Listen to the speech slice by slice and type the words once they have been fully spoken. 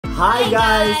Hi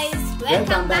guys,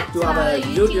 welcome back to our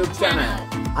YouTube channel.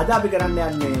 Ada අපි කරන්න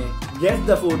යන්නේ Guess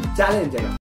the Food challenge එක.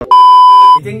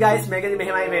 ඉතින් guys මේකෙදි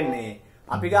මෙහෙමයි වෙන්නේ.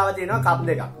 අපි ගාව තියෙනවා කප්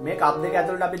දෙකක්. මේ කප් දෙක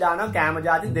ඇතුළට අපි දානවා කෑම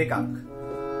ಜಾති දෙකක්.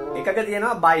 එකක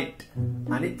තියෙනවා bite.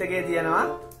 අනිත් එකේ තියෙනවා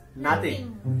nothing.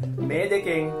 මේ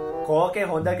දෙකෙන් කෝකේ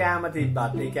හොඳ කෑම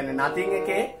තිබ්බත් ඒ කියන්නේ nothing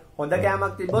එකේ හොඳ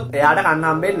කෑමක් තිබ්බොත් එයාට කන්න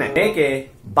හම්බෙන්නේ නැහැ. මේකේ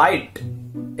bite.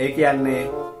 ඒ කියන්නේ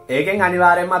ඒකෙන්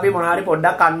අනිවාර්යයෙන්ම අපි මොනවා හරි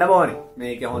පොඩ්ඩක් කන්න ඕනේ.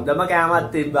 මේකේ හොඳම කෑමක්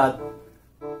තිබ්බත්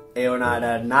ඒ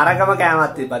වුණාට නරකම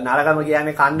කෑමක් තිබ්බත් නරකම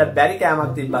කියන්නේ කන්න බැරි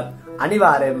කෑමක් තිබ්බත්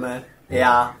අනිවාර්යයෙන්ම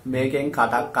එයා මේකෙන්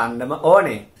කටක් කන්නම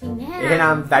ඕනේ.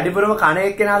 එහෙනම් වැඩිපුරම කණ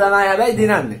එක්කෙනා තමයි හැබැයි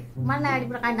දිනන්නේ. මම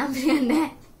වැඩිපුර කන්නම් දිනන්නේ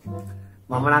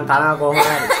මම නම් කනවා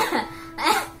කොහොමද?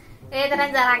 ඒ තරම්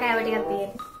ජරා කෑම ටිකක්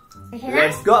තියෙනවා.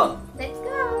 Let's go.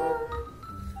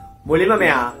 මුලින්ම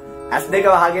මෙයා S2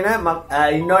 වහගෙන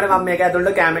ඉන්න ඕනේ මම මේක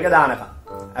ඇතුළට කැම එක දානකම්.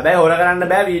 හැබැයි හොර කරන්න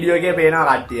බෑ වීඩියෝ එකේ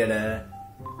පේනවා කට්ටියට.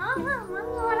 මම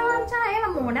හොරවන්චා ඒක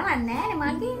මොනවත් නැහැ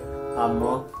මල්ලි.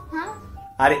 අම්මෝ.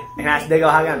 හරි එහෙනම් S2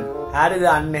 වහගන්න. හරිද?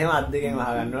 අන්න එහෙම අත් දෙකෙන්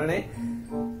වහගන්න ඕනේ.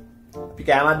 අපි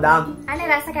කැමක් දාමු. අනේ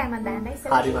රස කැමක් දාන්න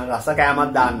ඉස්සෙල්ලා. හරි මම රස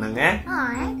කැමක් දාන්නම්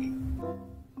ඈ.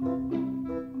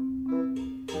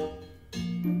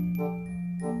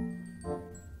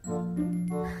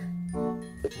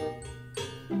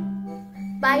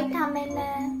 Bite හම්බෙන්න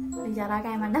ජරා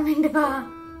කෑමක් නම් වෙන්න බා.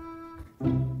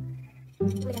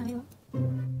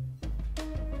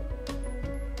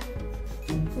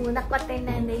 සුවඳක්වත්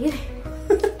එන්නේ නැහැ නේද?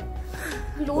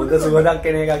 හොඳ සුවඳක්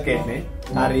කෙන එකක් එන්නේ.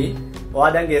 හරි.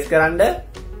 ඔයා දැන් ගෙස් කරන්න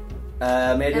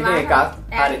මේ දෙකේ එකක්.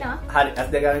 හරි. හරි.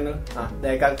 S2 ගන්න.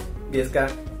 දැන් එකක් ගෙස්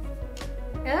කරන්න.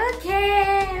 Okay.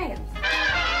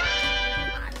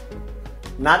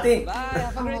 Nothing.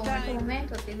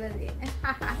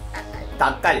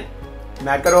 තක්කලි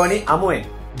මැකරෝනි අමුවෙන්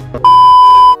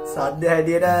සද්ද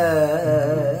හැටියට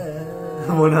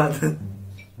මොනවද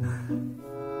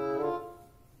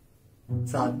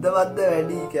සද්ද වද්ද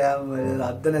වැඩි කෑම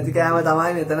සද්ද නැති කෑම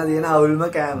තමයි මෙතන තියෙන අවුල්ම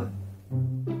කෑම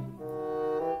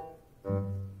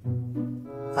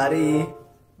හරි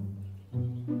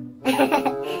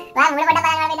වා මුල පොඩ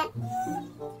බලන්න වේද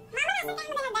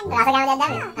රස කෑම දෙයක්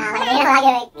දාන්න මට දෙනවා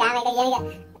වගේ කෑම එක කියන එක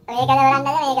මේක තෝරන්නද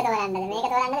මේක තෝරන්නද මේක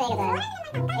තෝරන්නද මේක තෝරන්නද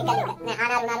එක නෑ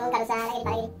ආනාරු නාරු කරුසාලේ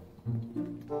පරිදි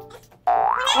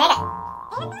මේක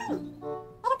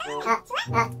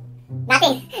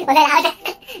nothing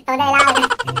හොඳයි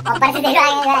ඔප්පරසි දෙනවා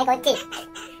නේද කොච්චි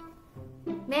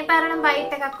මේ පාරනම්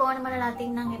බයිට් එකක් ඕනේ මට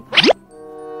nothing නම් එපා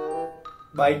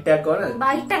බයිට් එකක් ඕනද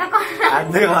බයිට් එකක් ඕනේ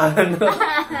S2 වහගන්න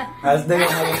S2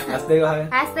 වහගන්න S2 වහගන්න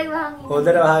S2 වහගන්න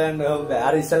හොඳට වහගන්න ඕක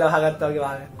අර ඉස්සෙල්ලා වහගත්තා වගේ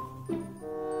වහගන්න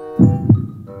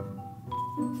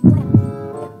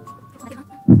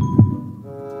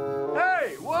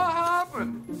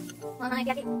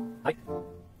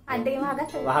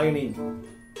වහගෙන ඉන්න.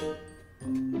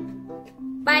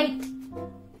 බයිට්.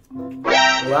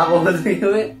 ඔයා කොහොමද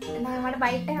කිව්වේ? නෑ මට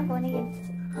බයිට් එකක් ඕනේ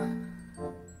කියලා.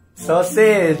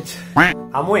 සෝසේජ්.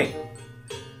 අමුවේ.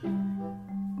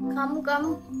 කමු.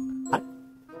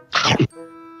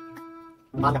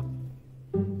 මාගා.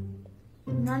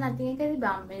 නෝ නැති එකද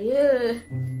බම්බේ.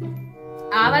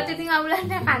 ආවත් ඉතින්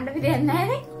අවුලන්නේ කන්න පිටියක් නැහැ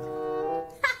නේ.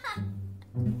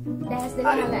 දැස් දෙක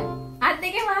වහගන්න. අත්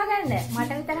දෙකේ වහගන්න.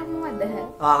 මට විතරක් මොකද්ද?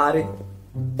 හරි.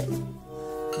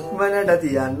 ඉක්මනට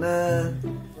තියන්න.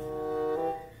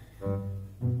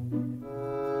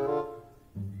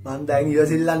 මං දැන්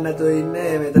ඉවසිල්ලක් නැතුව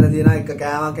ඉන්නේ. මෙතන තියෙන එක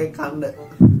කෑමක් එක්ක කන්න.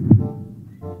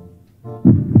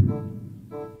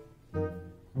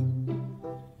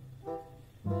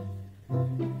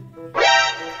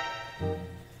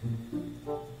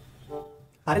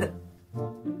 හරිද?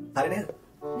 හරි නේද?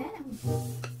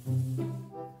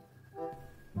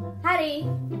 Hari.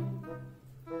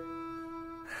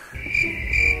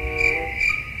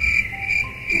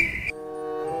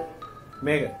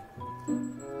 Mega.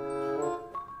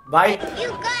 Bite. you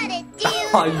got it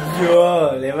dude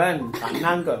අයියෝ ලෙමන්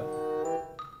කන්නංකෝ.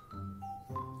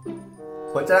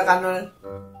 කොච්චර කන්නවද?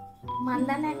 මන්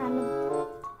දන්නේ කන්න.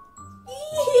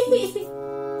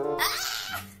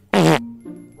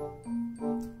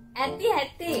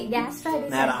 ඇති ගෑස් වැඩි.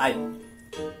 නෑ රහයි.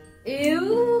 එව්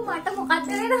මට මොකක්ද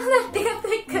වෙනවද ටිකක්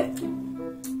එක්ක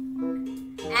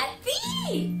ඇති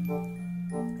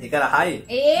ඒක රහයි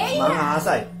මම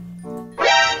ආසයි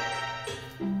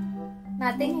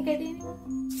nothing එකේ තියෙන්නේ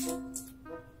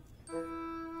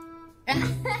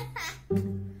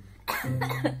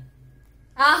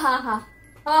ආහා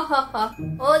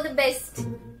all the best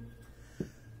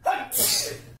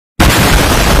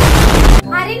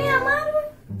හරිනේ අමාරු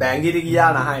බැංගිරි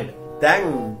ගියා නහයට දැන්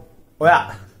ඔයා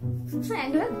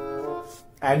ඇඬුණා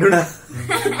ඇඬුණා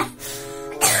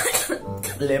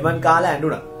ලෙමන් කාලා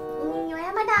ඇඬුණා.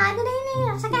 ඔයා මට ආදරේනේ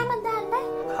රස කෑමක් දාන්න.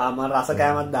 මම රස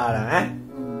කෑමක් දාලා ඈ.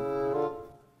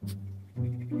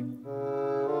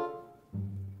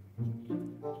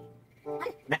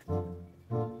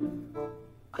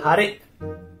 හරි.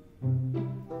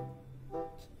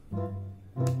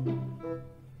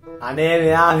 අනේ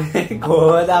මෙයා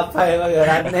කොහොමද අප්පා ඒව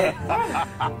කරන්නේ?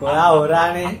 ඔයා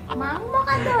හොරානේ. මම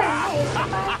මොකද ඔයා?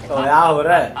 ඔයා හොර.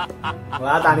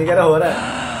 ඔයා තනිකර හොර.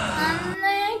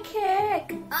 අනේ කේක්.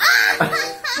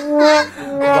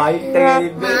 වයිට් එකේ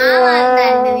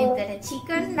ඉන්නේ. මම විතර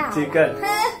චිකන් දාලා. චිකන්.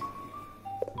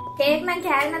 කේක් නම්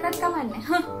කෑල්ල නැතත් කමන්නේ.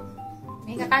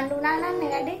 මේක කන්න උනා නම්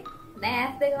වැඩේ. දැන්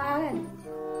ඇස් දෙක වහගන්න.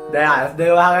 දැන් ඇස් දෙක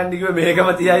වහගන්න කිව්වේ මේකම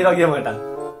තියයි වගේ මට.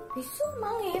 පිස්සු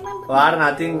මං එහෙම වාර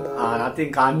නතින්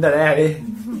කණ්ඩ නෑ හරි.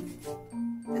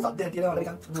 ඒ සද්දයක් තියෙනවා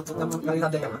නිකන් කලින්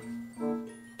සද්දයක් කරනවා.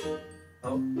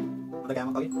 ඔව්. මොකද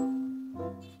කෑමක් වගේ.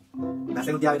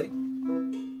 නැසෙන් තියා විතරයි.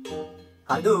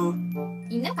 හදු.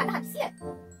 ඉන්න කන හදිසිය.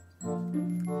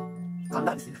 කණ්ඩ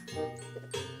හදිසිය.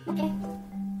 ඕකේ.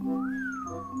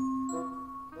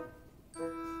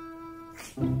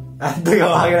 ඇද්දක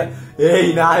වහගෙන ඒ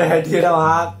ඉනාලේ හැටියට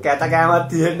මහා කැත කෑමක්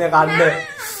තියෙන්නේ කණ්ඩ.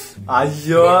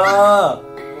 අයියෝ.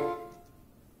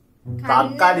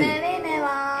 තක්කඩි.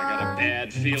 Bad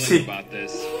feeling about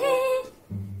this.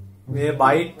 මේ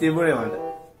බයිට් තිබුණේ මට.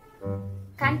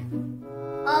 කන්.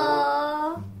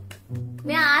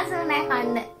 මේ ආසව නෑ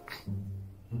කන්න.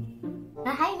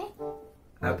 නැහැනේ.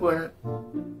 අපුවන.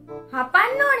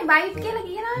 හපන්න ඕනේ බයිට් කියලා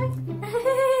කියනවනේ.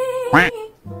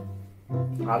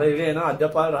 අර ඉවේ එන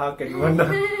අජපාල රහක් එක්වන්න.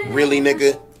 Really, nigga?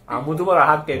 අමුතුම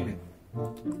රහක් එන්නේ.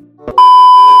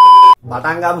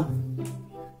 පටන් ගමු.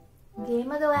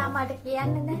 ගේමද ඔයා මට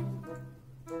කියන්න දැන්?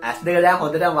 ඇස් දෙක දැන්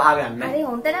හොඳටම වහගන්න. හරි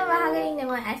හොඳටම වහගෙන ඉන්න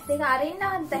මම ඇස් දෙක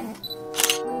අරින්නවත් බෑ.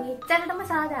 මම එච්චරටම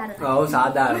සාධාරණයි. ඔව්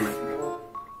සාධාරණයි.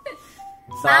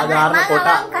 සාධාරණ කොට.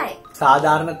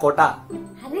 සාධාරණ කොට.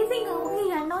 හරි ඉතින් ඔහේ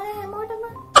යන්න ඕනේ හැමෝටම.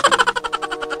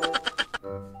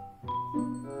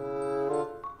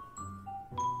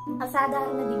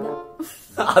 අසාධාරණ දිග.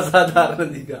 අසාධාරණ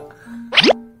දිග.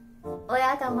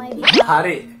 ඔයා තමයි දිග.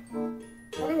 හරි.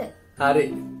 හරිද? හරි.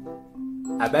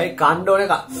 හැබැයි කන්න ඕනේ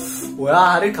එක. ඔයා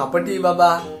හරි කපටි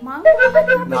බබා. මම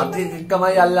නැති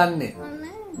එකමයි අල්ලන්නේ.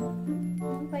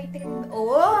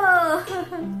 ඕ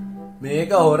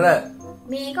මේක හොර.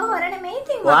 මේක හොර නෙමෙයි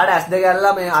ඉතින්. ඔයාට ඇස් දෙක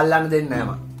ඇරලා මේ අල්ලන්න දෙන්නේ නැහැ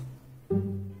මම.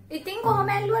 ඉතින් කොහොම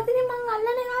ඇල්ලුවද ඉතින් මං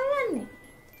අල්ලන්නේ.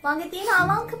 මගේ තියෙන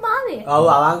අවංකභාවය. ඔව්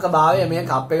අවංකභාවය මේ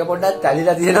කප් එක පොඩ්ඩක්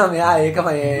තැලිලා තියෙනවා මෙයා ඒකම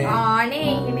ඒ. ආනේ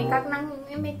එහෙම එකක් නම්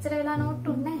මෙච්චර වෙලා නෝට්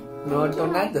උන්නේ නැහැ. නෝට්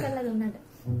උන්නේ නැද්ද? කරලා දුන්නද?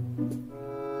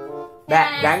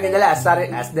 දැන් ඉඳලා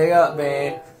ඇස් දෙක මේ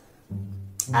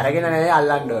අරගෙන නෙවෙයි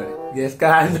අල්ලන්න ඕනේ. ගේස්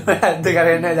කරන්න ඇද්ද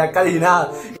කරන්නේ දැක්කද hina.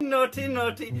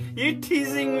 Naughty you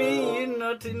teasing me you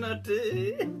naughty.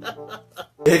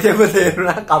 ඒකෙම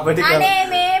තේරුණා කපටි කර. අනේ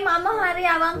මේ මම හරි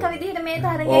අවංක විදිහට මේ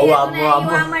තරගේ ඔව් යතුනේ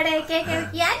අම්මෝ මට එක එක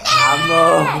කියන්නේ.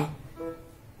 අම්මෝ.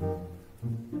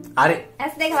 හරි.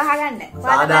 ඇස් දෙක වහගන්න.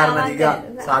 සාධාරණ දිග.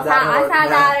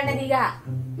 අසාධාරණ දිග.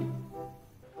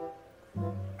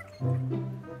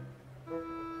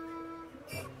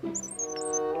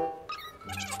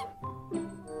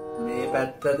 මේ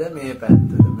පැත්තද මේ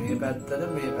පැත්තද මේ පැත්තද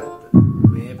මේ පැත්තද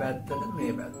මේ පැත්තද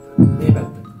මේ පැත්තද මේ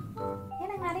පැත්තද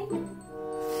එහෙනම් හරි.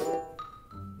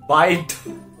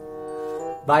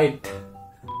 බයිට්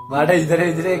මට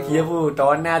ඉදිරියේ කියපු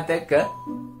ටෝන් එකත් එක්ක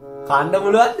කන්න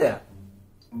පුළුවන්ද?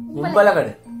 උඹලකට.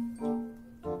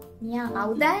 මියා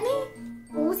අවුදානේ.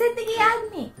 ඌසෙත්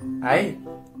ගියාන්නේ. අයි.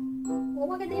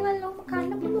 ඕවගේ දේවල් ඔක්කොම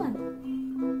කන්න පුළුවන්.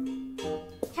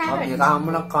 අපි එක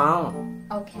හම්බුන කනවා.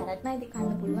 ඔව් කැරට් නයිද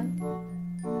කන්න පුළුවන්.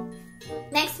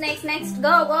 next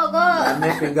go.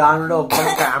 මේ පිඟානට ඔක්කොම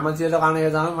කැමතියට කන එක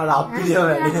තමයි මට අප්පිලිය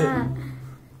වැඩි.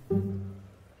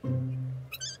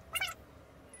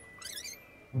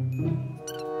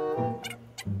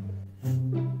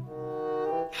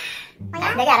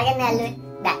 දෙක අරගෙන ඇල්ලුවේ.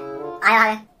 දැන් ආය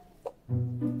වහගෙන.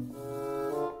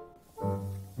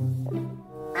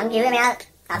 මං කිව්වේ මෙයා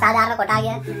අසාධාරණ කොටා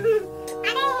කියලා.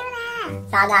 අනේ එහෙම නෑ.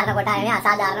 සාධාරණ කොටා නෙවෙයි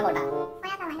අසාධාරණ කොටා.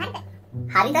 ඔයා තමයි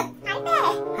හරිද?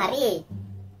 හරි.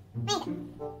 මේක.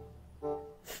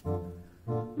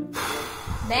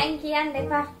 දැන් කියන්න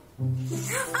එපා.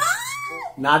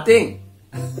 nothing.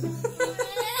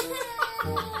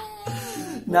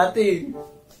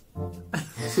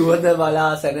 සුවඳ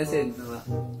බලා සැනසෙන්නවා.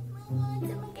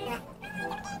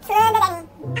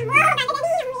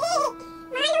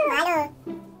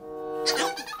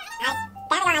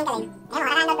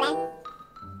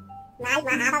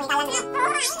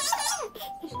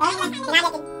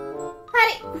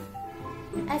 හරි.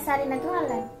 ඇසාරි නැතුව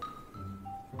අල්ලන්න.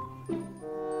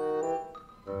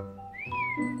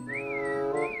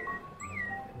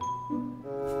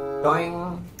 Doing.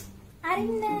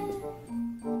 අරින්න.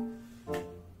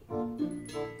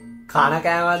 කන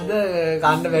කෑමක්ද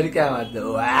කන්න බැරි කෑමක්ද?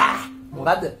 වා.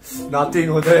 මොකද්ද? nothing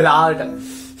හොද වෙලාවට.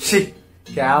 shit.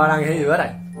 කෑවනම් එහෙ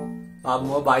ඉවරයි.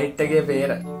 අම්මෝ බයිට් එකේ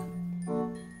පේර.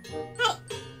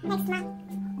 next one.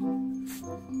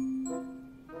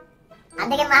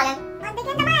 අන්දගෙන් වහගන්න.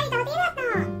 අන්දගෙන් තමයි තව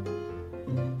තියෙනවා.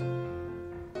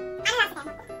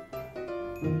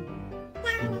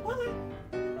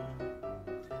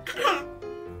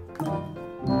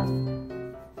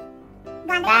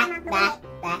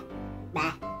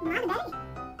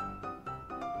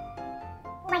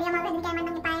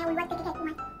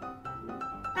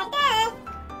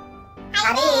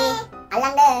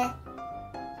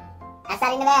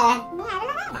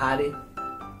 Hari.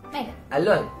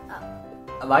 Hello.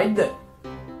 Bite.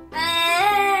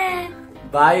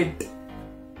 Bite.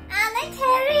 Anna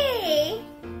Terry.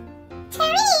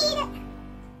 Terry.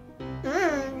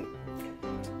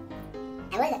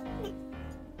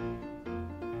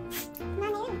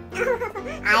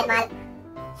 Mal.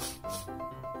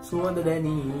 සුවඳ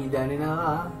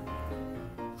දැනෙනවා.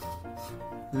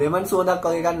 lemon සුවඳක්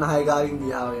වගේ ගන්න හය ගාවින්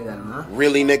ගියා වගේ දැනුණා.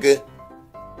 Really, nigga?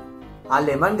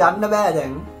 lemon ගන්න බෑ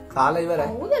දැන්. කාලා ඉවරයි.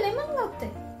 ඌද lemon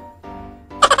ගත්තේ.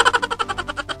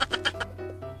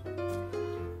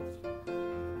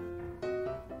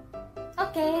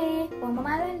 Okay, කොහොම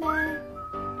මාරෙන්න.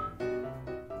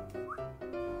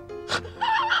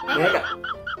 මේක.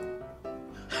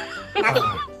 නැති.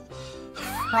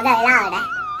 හොඳ වෙලාවට.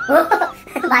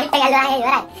 බයිට් එක ගලවලා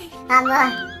ඉවරයි. අම්මෝ.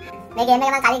 මේ ගේම් එක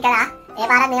මම කලින් කළා. ඒ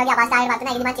පාරත් මේ වගේ අවස්ථාවකට පත්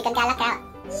වුණා. ඉතින් මම චිකන් කෑල්ලක් කෑවා.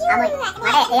 අම්මෝ.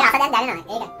 මට ඒ රස දැන් දැනෙනවා.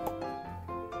 ඒක.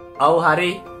 ඔව්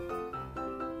හරි.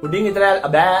 උඩින් විතර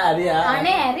බෑ ඇරියා.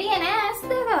 අනේ ඇරිය නෑ ඇස්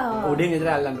දෙක. උඩින් විතර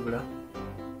අල්ලන්න පුළුවන්.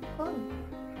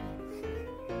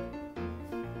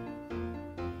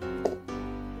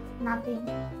 Nothing.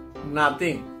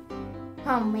 Nothing.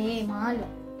 අම්මේ මාළු.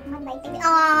 මම බයිට් එක.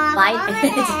 Bite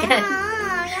chicken.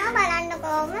 යා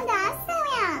බලන්නකෝ මොකද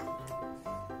ආසෙමියා.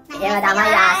 ඒව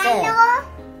තමයි ආස.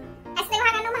 ඇස් දෙක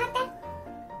වහගන්න මහත්තයා.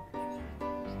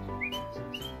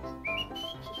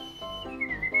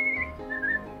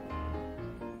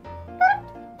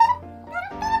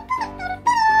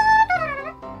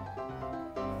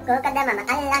 කොහොකද මම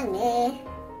අල්ලන්නේ?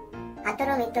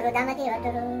 අතුරු මිතුරු දමති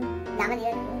වතුරු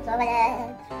දමදිය සෝබල.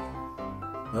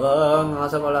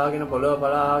 මාස බලාගෙන පොළොව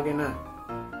බලාගෙන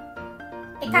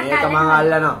එකක් මේක මං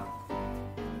අල්ලනවා.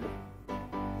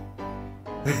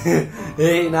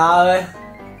 ඒ නාව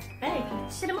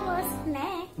ඉච්චරම වස්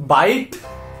නෑ. බයිට්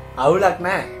අවුලක්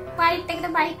නෑ. බයිට් එකට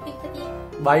බයිට් එක තියෙන.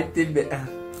 බයිට් තිබ්බේ.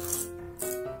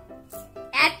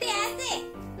 ඇත්තේ.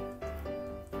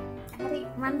 හරි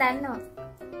මන් දන්නවා.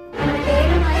 මට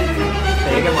තේරෙනවා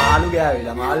ඒක මාළු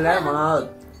ගෑවිලා. මාළු නෑ මොනවද?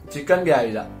 චිකන්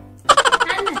ගෑවිලා.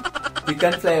 අන්න.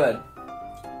 Chicken flavor.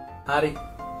 Hari.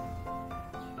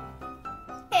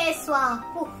 ඒස්වා.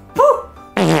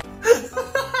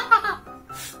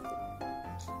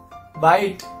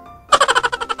 Bite.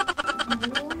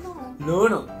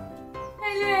 Lunu.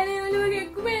 අනේ ඔළුව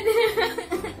ගැක්කුමේද?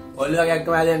 ඔළුව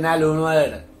ගැක්කම හැදෙන්නේ නැහැ ලුණු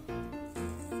වලට.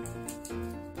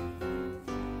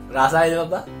 රසයිද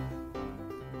බබා?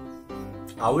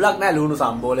 අවුලක් නැහැ ලුණු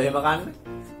සම්බෝල එහෙම කන්න.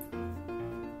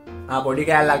 පොඩි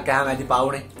කෑල්ලක් කෑම ඇති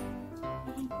පවුනේ.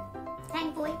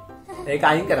 තැන්කුයි. ඒක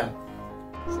අයින් කරන්න.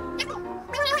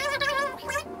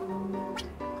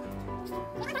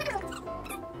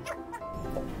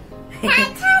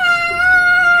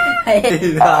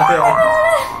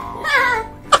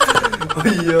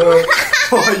 අයියෝ.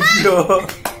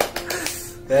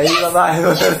 ඇයි බබා එහෙම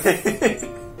කරේ?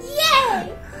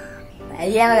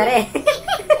 ඇයි එහෙම කරේ?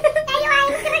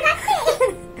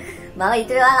 මම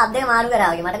ඉතිරිවා අත් දෙක මාරු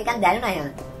කරා වගේ මට නිකන් දැනුණා එහෙම.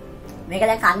 මේක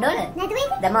දැන් කන්න ඕනේ. නැතුව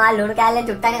ඉන්න. දැන් මම ලුණු කෑල්ලෙන්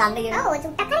චුට්ටක් කන්න කියනවා. ඔව්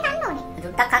චුට්ටක් හරි කන්න ඕනේ.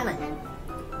 චුට්ටක් කන්න.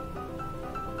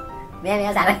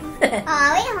 මේ සර.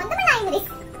 ඔය හොඳම ලයින්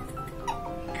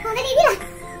හොඳ නිදිලා.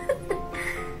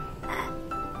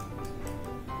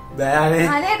 බෑනේ.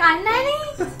 අනේ කන්නනේ.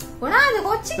 මොනවාද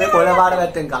කොච්චි? මේ කොළ පාර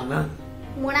පැත්තෙන් කන්න.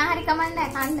 මොනා හරි කමන්නේ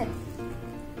කන්න.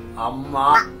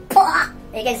 අම්මා.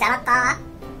 ඒකෙන් සරක් ආවා.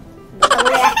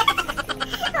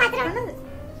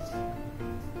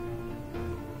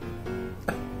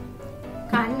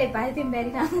 කන්න එපා ඉතින්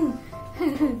බැරි නම්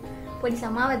පොඩි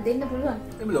සමාවක් දෙන්න පුළුවන්.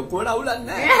 මේ ලොකුවට අවුලක්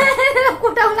නැහැ.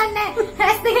 ලොකුට අවුලක් නැහැ.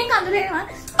 ඇස් දෙකෙන් අඳුරේනවා.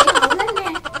 ඒක අවුලක්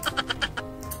නැහැ.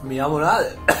 මියා මොනවාද?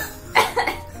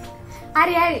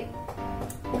 හරි.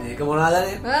 මේක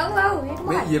මොනවාදනේ? ඔව් ඒක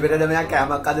මේ ඊයේ පෙරේද මෙයා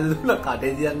කෑමක් අදලා දුන්නා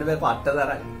කටේ තියන්න බෑ පට්ට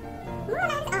තරයි.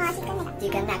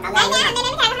 චිකන් එක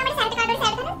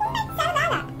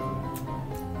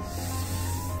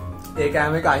ඒ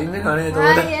කෑම එක අයින් වෙනවා නේද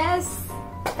එතකොට? yes.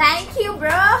 Thank Thank you,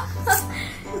 bro.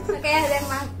 Okay, then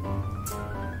mom.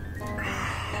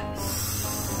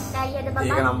 Kaya ada ඒක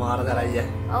bapak. නම් මාර කරයි.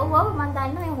 Oh, wow, man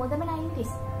dano yang hොඳම English.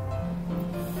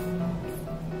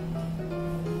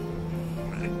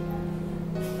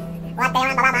 What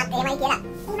tema baba mat emai කියලා.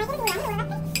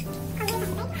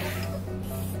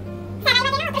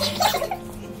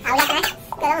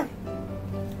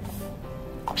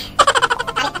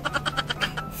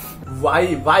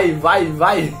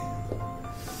 Why?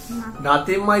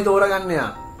 Nothing මයි තෝරගන්න යා.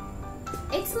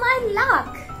 It's my luck.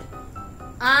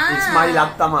 It's my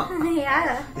luck tama.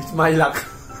 Yeah. It's my luck.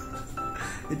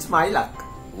 It's my luck.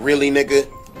 Really, nigga?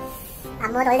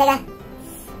 අම්මෝ තොල් දෙක.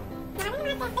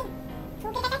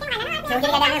 චෝකි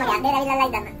දෙක ගන්න මගේ අද්දේ රවිලා ලයි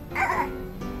දන්න.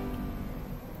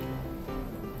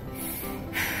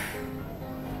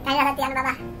 කයිලා තියන්න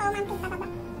බබා. ඔව් මං තියන්න බබා.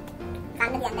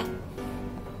 කන්න තියන්න.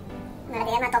 මම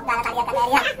දෙයම টොප් දාලා කඩියක් කරලා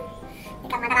ඇරියා.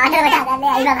 එක මට කවන්න කොට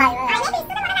හදන්නේ අයි බබා.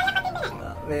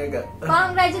 මේක.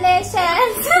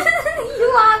 Congratulations. You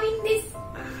are in this.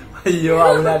 අයියෝ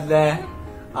අවුලක් නෑ.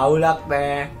 අවුලක්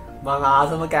නෑ. මං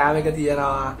ආසම කෑම එක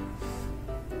තියනවා.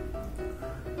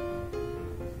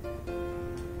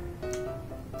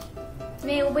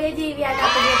 මේ උඹේ ජීවියට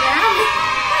අපේ කරන්නේ.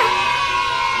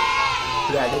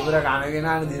 වැඩිපුර කනගෙන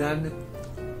යන දිනන්නේ.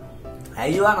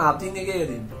 ඇයිවා nothing එකේ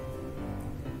දෙන්නේ.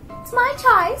 It's my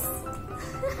choice.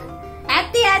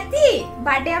 ඇති.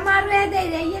 බඩේ අමාරු ඇදේ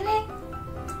දෙයියනේ.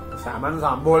 සාමාන්‍ය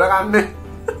සම්බෝල ගන්න.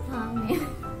 ආ මේ.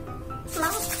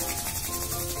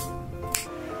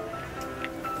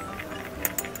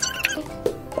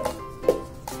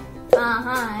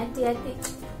 ඇති.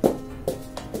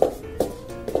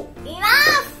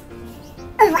 Enough.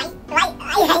 Why ai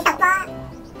hay tập po.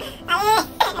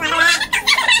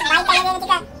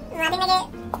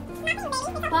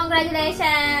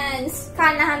 Congratulations.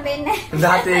 කන්න හම්බෙන්නේ.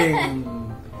 Nothing.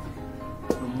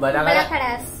 බඩ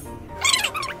කඩස්.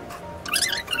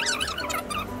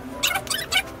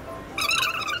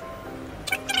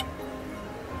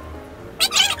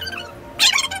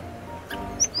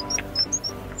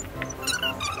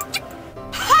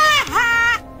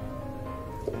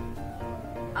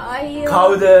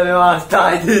 කවුද මේවා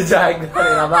ස්ටයිල් ජැක්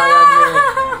ගානේ ලබා ගන්නේ?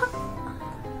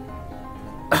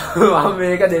 මම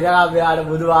මේක දෙනවා මෙයාට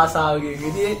බුදු ආසාවකින්.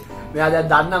 ඉතින් මෙයා දැන්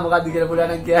දන්නා මොකද්ද කියලා පුළුවන්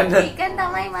නම් කියන්න. චිකන්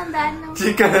තමයි මම දන්නවා.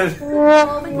 Chicken.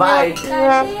 Bye.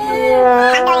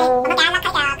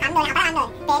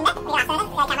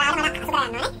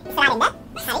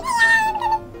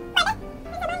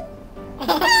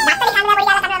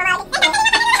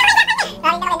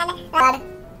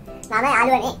 මම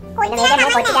යාළුවනේ. මෙන්න මේක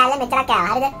මේ කොච්චි කෑල්ල මෙච්චරක්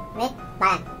කෑවා. හරිද? මේ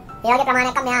බලන්න. ඒ වගේ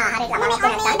ප්‍රමාණයක් මෙයා හරියට ළමා වෙච්ච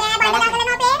නැත්නම්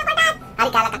හරි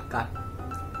කෑල්ලක්.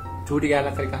 චූටි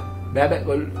කෑල්ලක් හරි කා. බෑ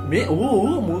මේ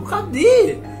මොකද්ද?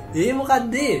 ඒ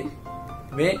මොකද්ද?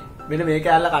 මේ මෙන්න මේ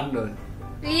කෑල්ල කන්න ඕනේ.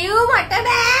 රියු මට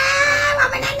බෑ.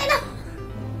 මම නන්නේ.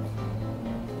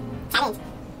 චැලෙන්ජ්.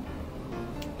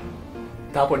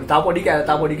 තා පොඩි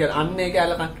කෑල්ල අන්නේ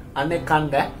කෑල්ල කන්න. අන්නේ කන්න.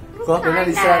 කොහොමද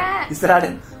ඉස්සරහට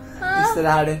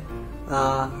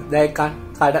දැන්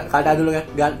කඩ ඇතුළ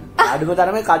ගන්න. අඩුම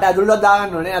තරමේ කඩ ඇතුළට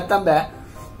දාගන්න ඕනේ නැත්තම් බෑ.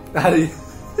 හරි.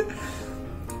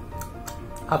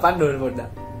 අපන්න ඕනේ පොඩ්ඩක්.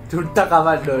 චුට්ටක්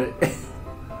කපන්න ඕනේ.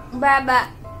 බබා.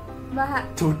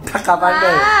 චුට්ටක් කපන්න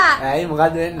ඕනේ. ඇයි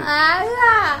මොකද්ද වෙන්නේ?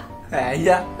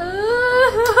 ඇයියා?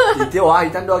 ඉතින් ඔයා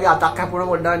හිතන්නේ වගේ අතක් කැපුණ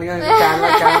පොඩ්ඩක් නිකන්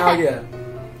කෑල්ලක් කෑනවා කියලා.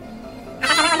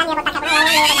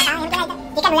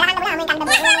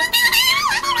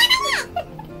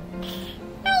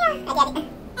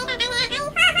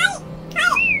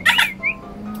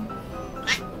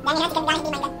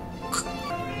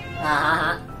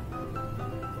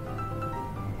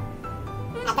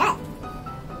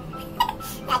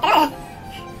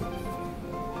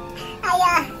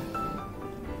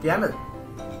 කියන්නද?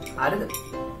 හරිද?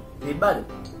 තිබ්බද?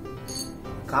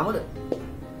 කමුද?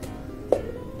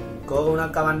 කෝක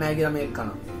උනක් කවන්නේ නැහැ කියලා මේක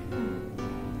කනවා.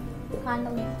 කන්න.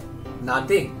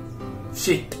 Nothing.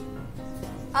 Shit.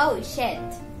 Oh shit.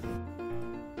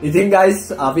 ඉතින් guys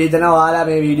අපි හිතනවා ඔයාලා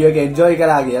මේ වීඩියෝ එක enjoy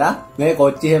කරා කියලා. මේ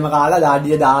කොච්චි හැම කාලා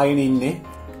දාඩිය දාගෙන ඉන්නේ.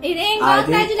 ඉතින්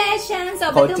congratulations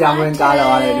ඔබතුමාට. කොච්චි අමුෙන් කාලා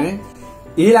ඔයාලා ඉන්නේ.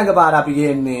 ඊළඟ පාර අපි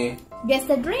ගියන්නේ guess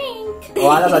the drink.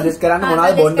 ඔයාලා සජෙස්ට් කරන්න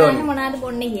මොනවද බොන්න ඕනේ? මොනවද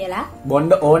බොන්නේ කියලා.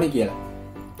 බොන්න ඕනේ කියලා.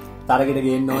 තරගෙට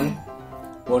ගේන්න ඕනේ.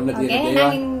 බොන්න තියෙන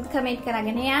දේවල්. කමෙන්ට්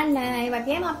කරගෙන යන්න. ඒ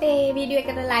වගේම අපේ වීඩියෝ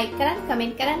එකට like කරන්න,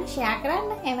 කමෙන්ට් කරන්න, share කරන්න.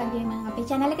 ඒ වගේම අපේ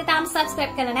channel එක තාම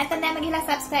subscribe කරලා නැත්නම් දැන්ම ගිහලා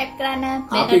subscribe කරන්න.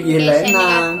 අපි ගිහලා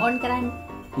එන්න. on කරන්න.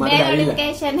 මට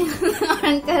notification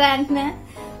on කරන්න.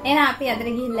 එහෙනම් අපි අදට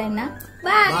ගිහිල්ලා එන්න.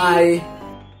 Bye. Bye.